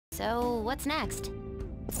So, what's next?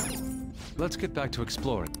 Let's get back to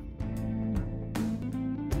exploring.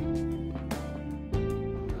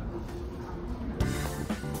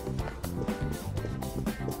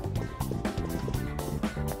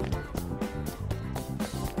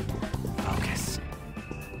 Focus.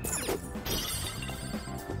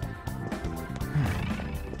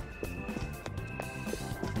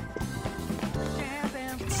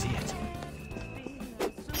 Can see it.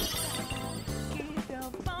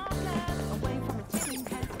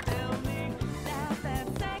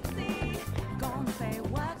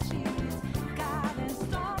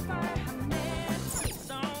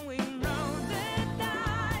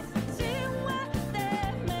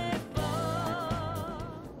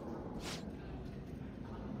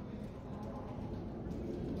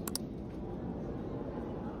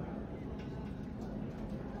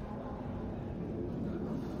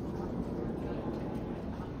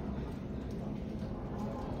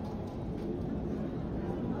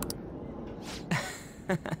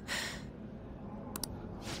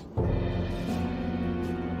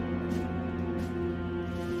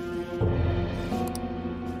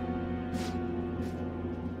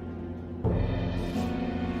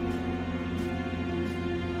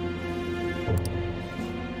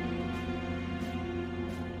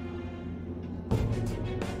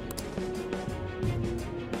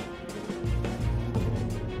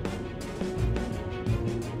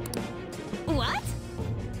 What?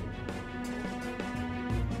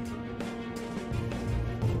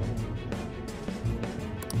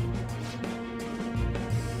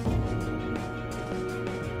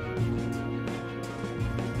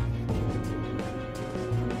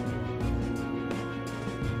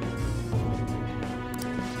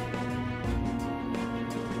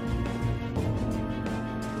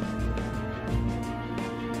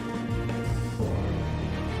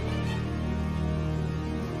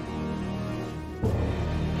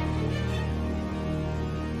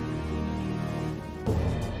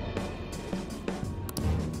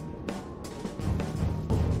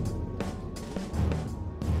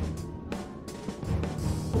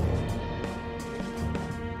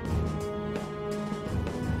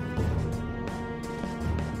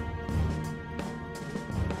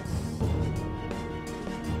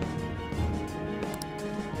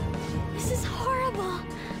 This is horrible.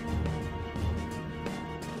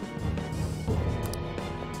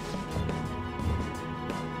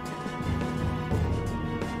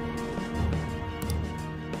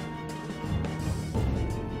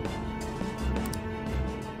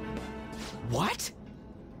 What?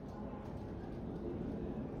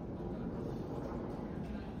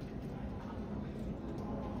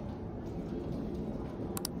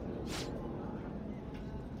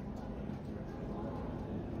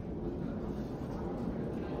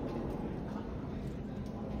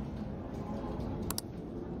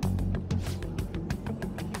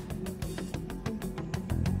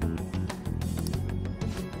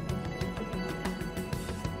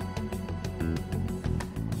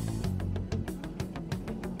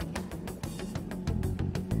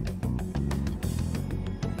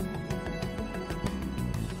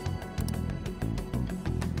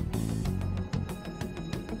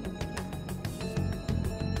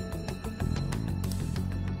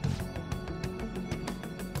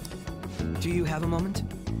 Do you have a moment?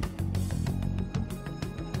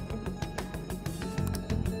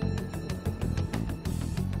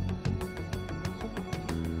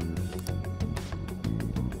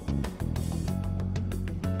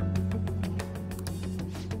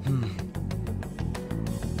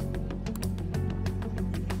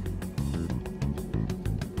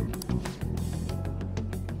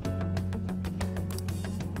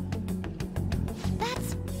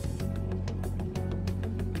 That's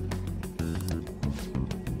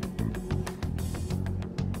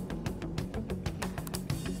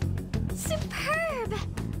superb!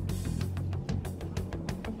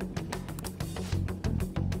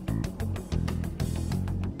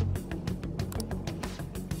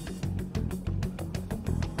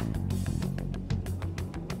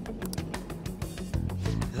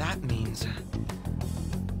 That means...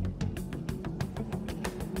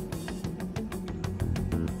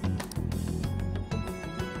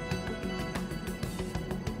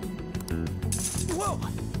 Whoa!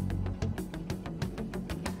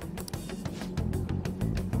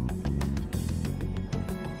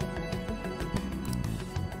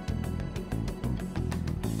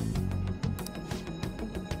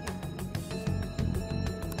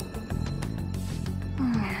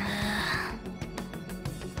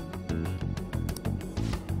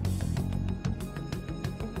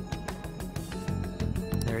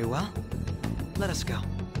 Very well. Let us go.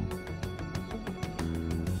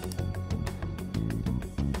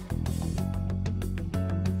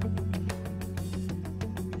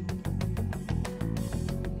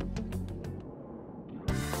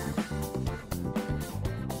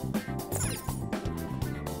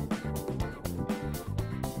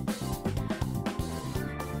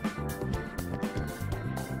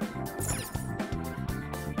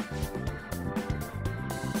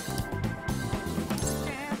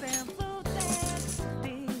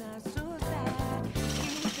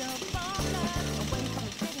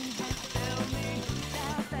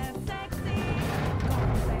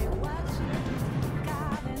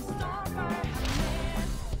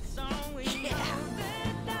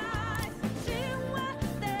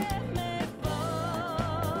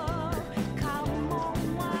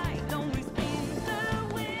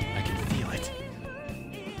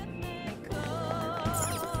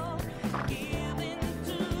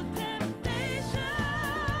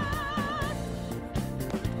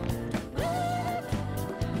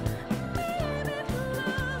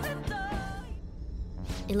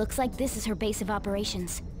 It looks like this is her base of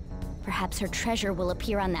operations. Perhaps her treasure will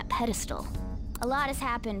appear on that pedestal. A lot has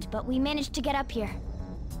happened, but we managed to get up here.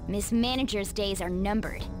 Miss Manager's days are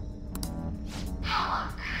numbered. How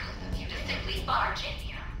uncouth of you to simply barge in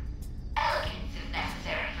here. Elegance is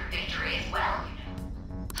necessary for victory as well, you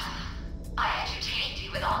know. I entertained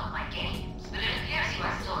you with all of my games, but it appears you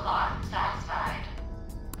are still bottom satisfied.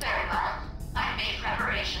 Very well. I made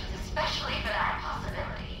preparations especially for that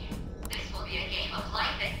possibility. This will be a game of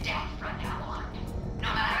life and death from now on. No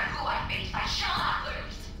matter who I face, I shall not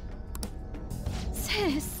lose.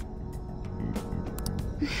 Sis.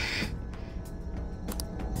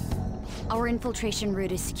 Our infiltration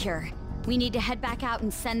route is secure. We need to head back out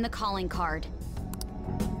and send the calling card.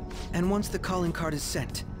 And once the calling card is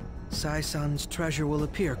sent, Sai-san's treasure will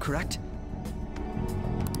appear, correct?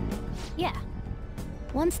 Yeah.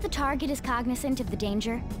 Once the target is cognizant of the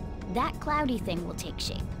danger, that cloudy thing will take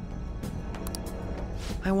shape.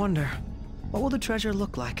 I wonder, what will the treasure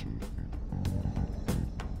look like?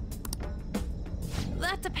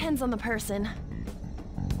 That depends on the person.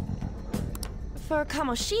 For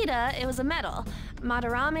Kamoshida, it was a medal.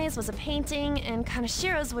 Madarame's was a painting, and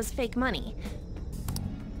Kanashiro's was fake money.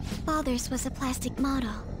 Father's was a plastic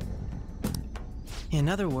model. In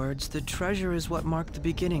other words, the treasure is what marked the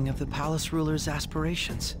beginning of the palace ruler's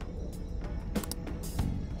aspirations.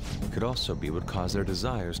 Could also be what caused their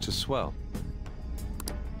desires to swell.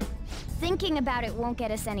 Thinking about it won't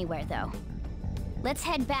get us anywhere, though. Let's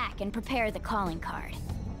head back and prepare the calling card.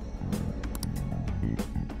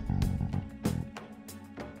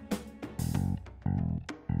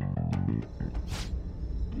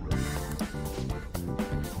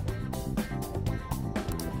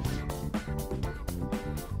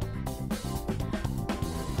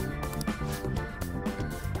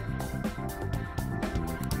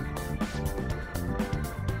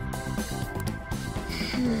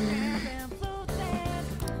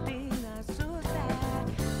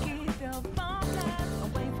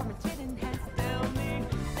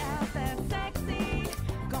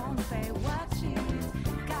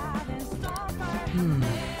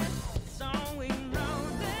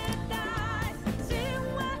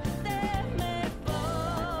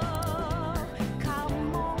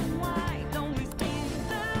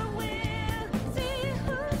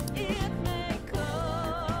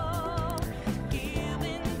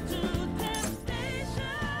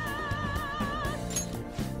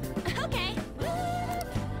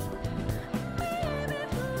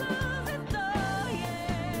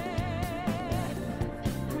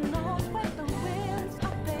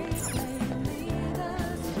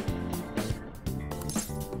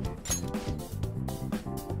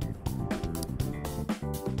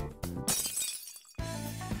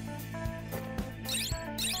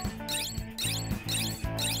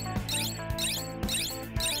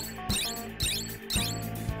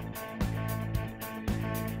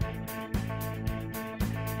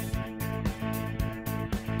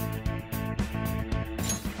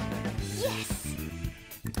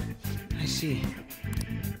 I see.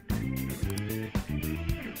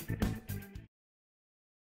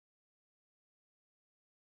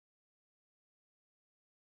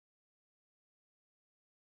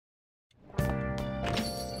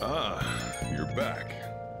 Ah, you're back.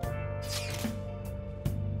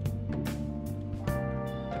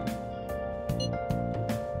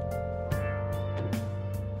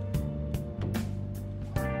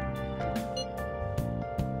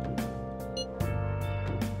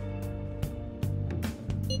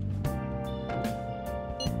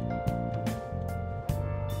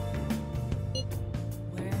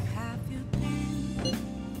 Where have you been?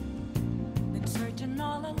 Been searching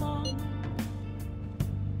all along,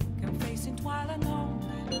 confessing while alone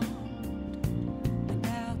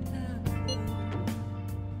without a clue,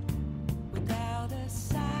 without a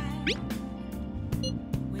sign,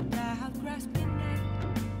 without grasping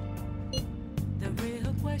it. The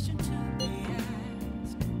real question to be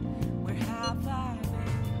asked: where have I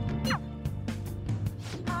been?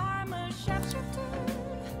 I'm a sharpshooter.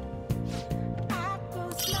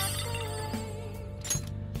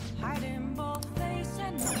 Hiding both face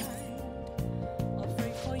and mind,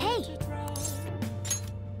 afraid for you Hey! to draw.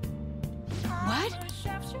 What? I'm a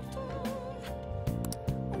sharpshooter.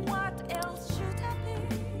 What else should I be?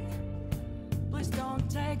 Please don't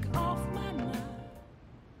take off my mind.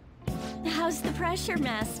 How's the pressure,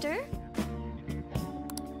 Master?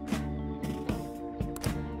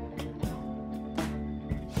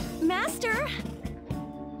 Master?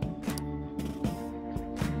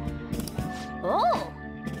 Oh!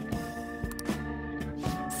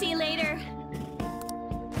 See you later.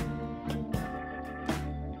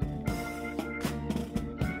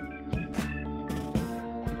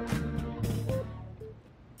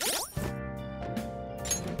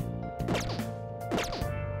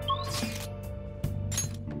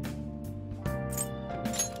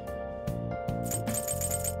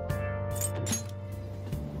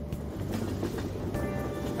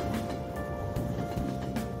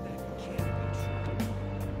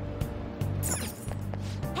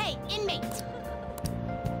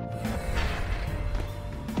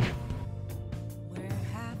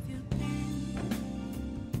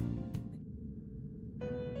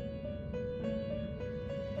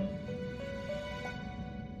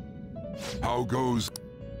 How goes?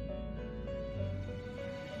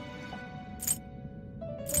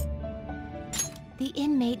 The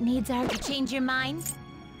inmate needs our... You change your mind?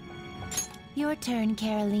 Your turn,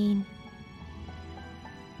 Caroline.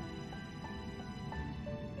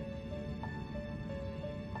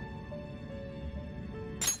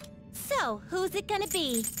 So, who's it gonna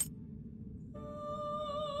be?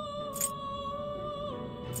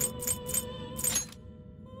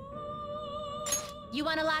 You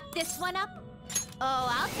wanna lock this one up? Oh,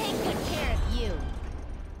 I'll take good care of you.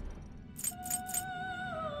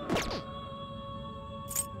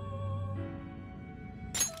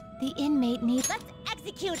 The inmate needs... Let's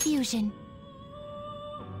execute fusion.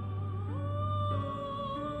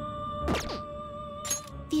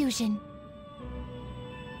 Fusion.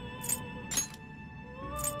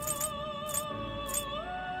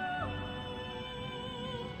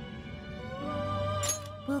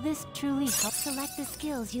 Will this truly help select the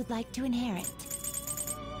skills you'd like to inherit?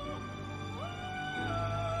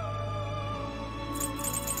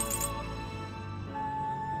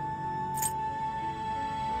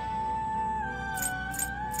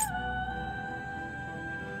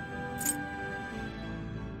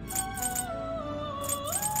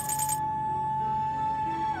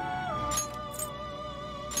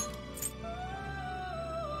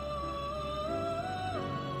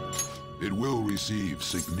 It will receive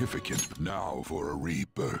significant now for a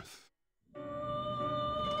rebirth.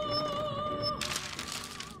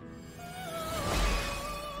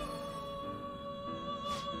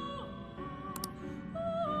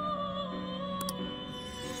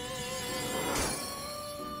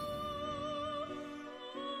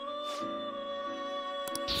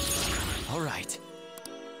 All right.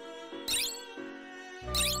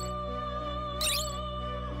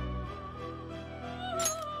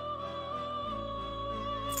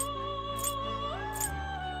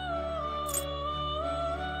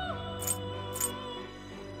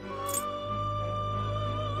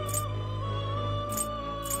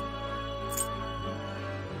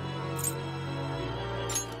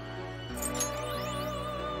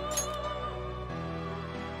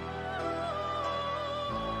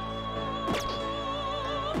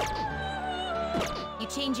 You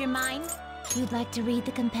change your mind? You'd like to read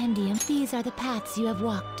the compendium? These are the paths you have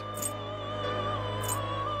walked.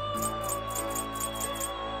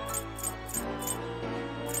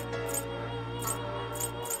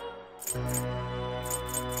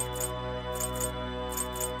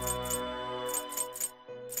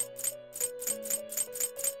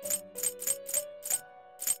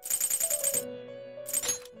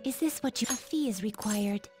 Is this what you... A fee is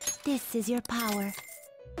required. This is your power.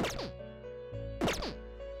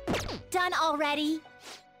 Done already?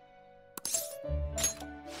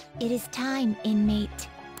 It is time, inmate.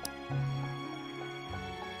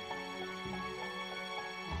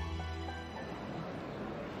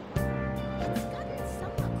 It's gotten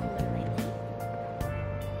somewhat cooler lately.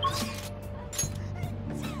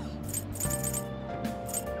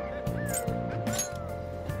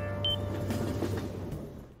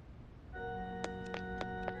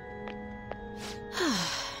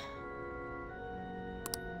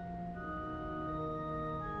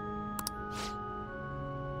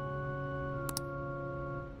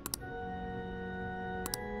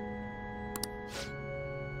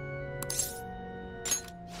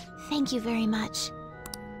 Thank you very much.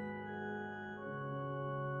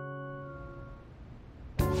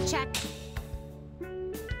 Check.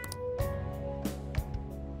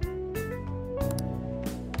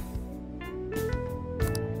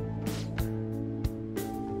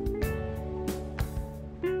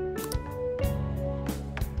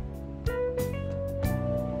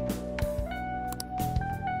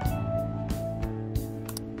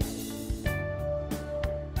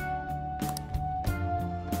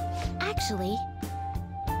 Actually,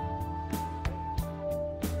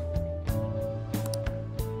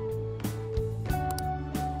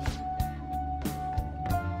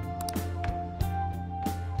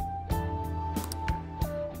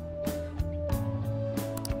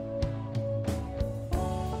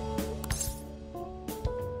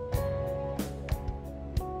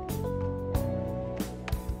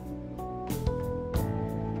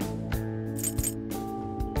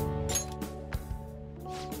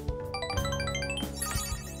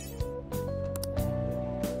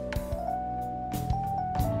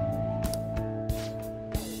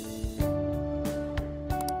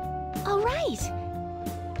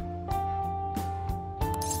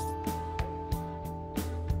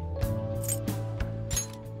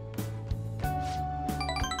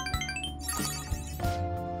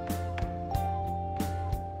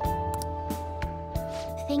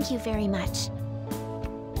 Thank you very much.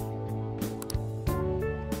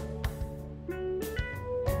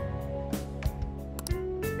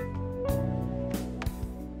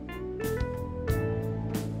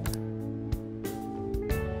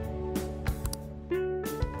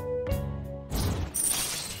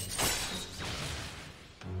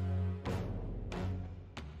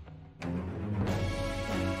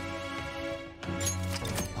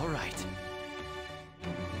 All right.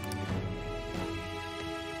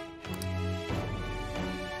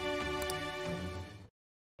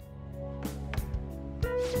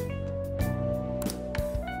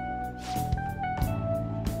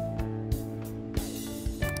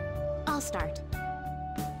 I'll start.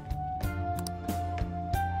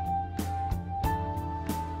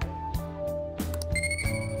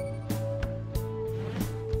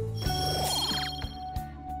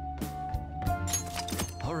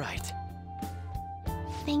 All right.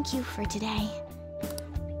 Thank you for today.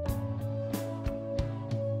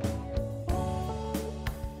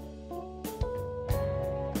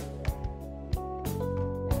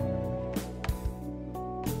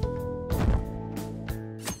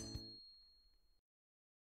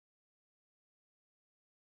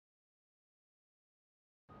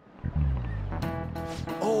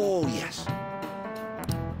 Oh, yes.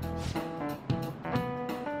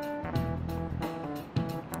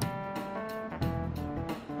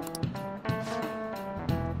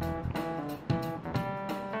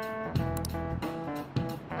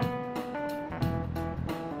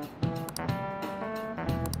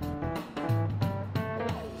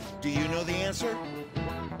 Do you know the answer?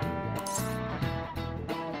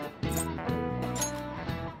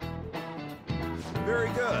 Very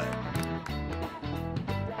good.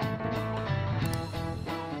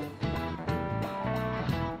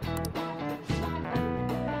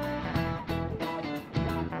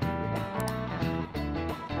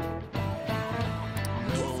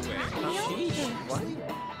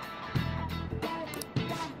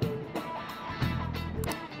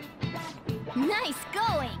 Nice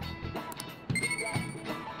going!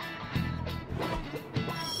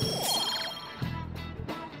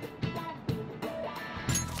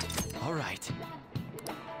 All right.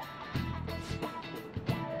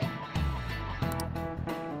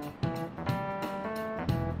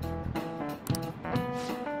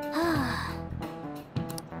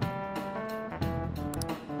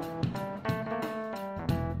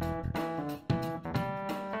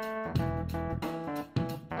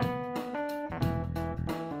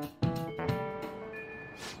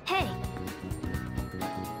 Hey!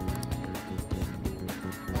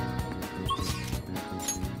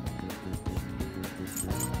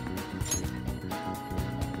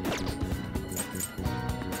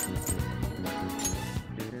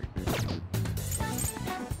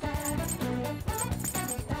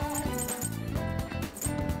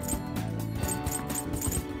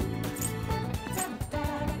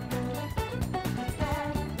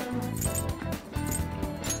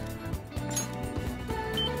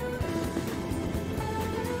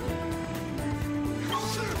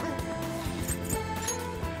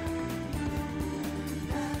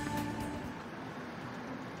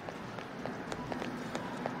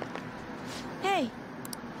 Hey,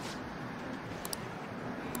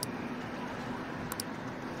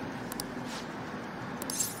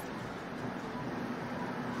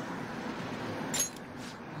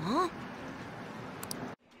 Huh?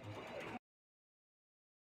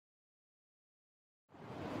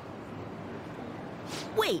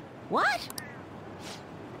 Wait, what?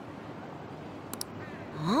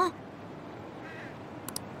 Huh?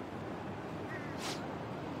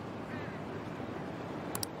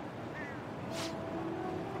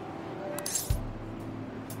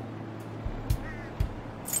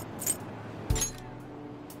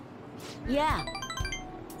 Yeah.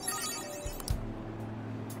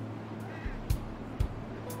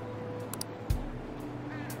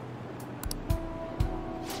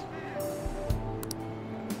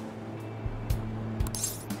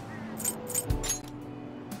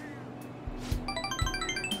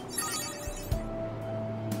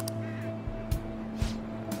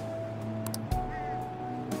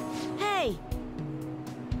 Hey!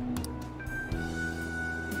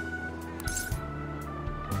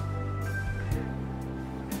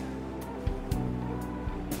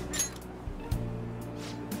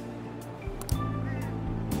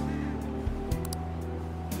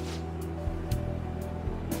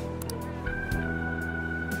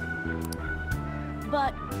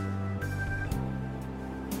 But...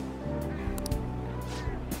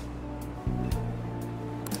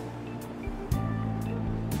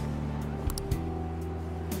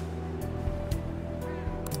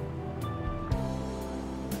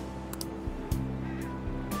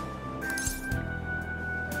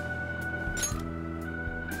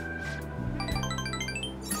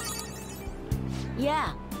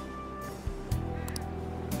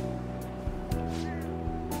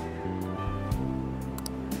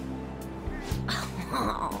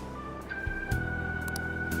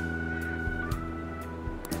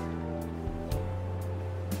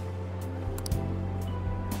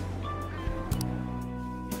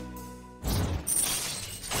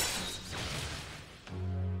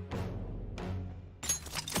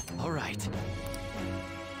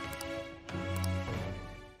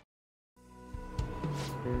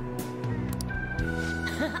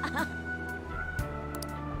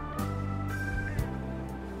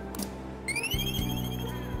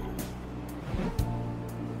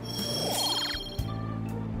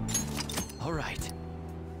 All right.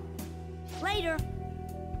 Later.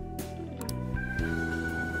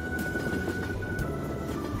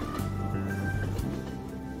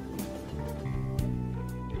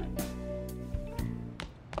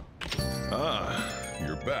 Ah,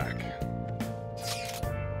 you're back.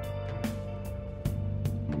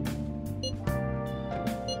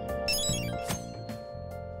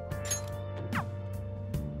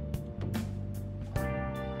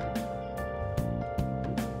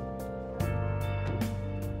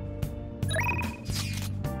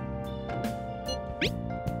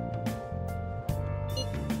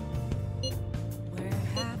 Where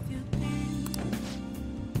have you been?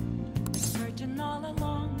 Searching all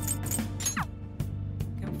along.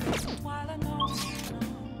 Confused while I know.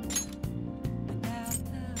 Without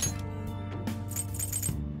the clue,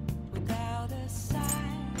 without a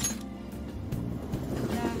sign,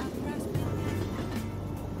 without grasping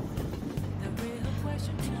the real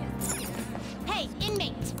question is. Hey,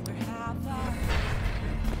 inmate!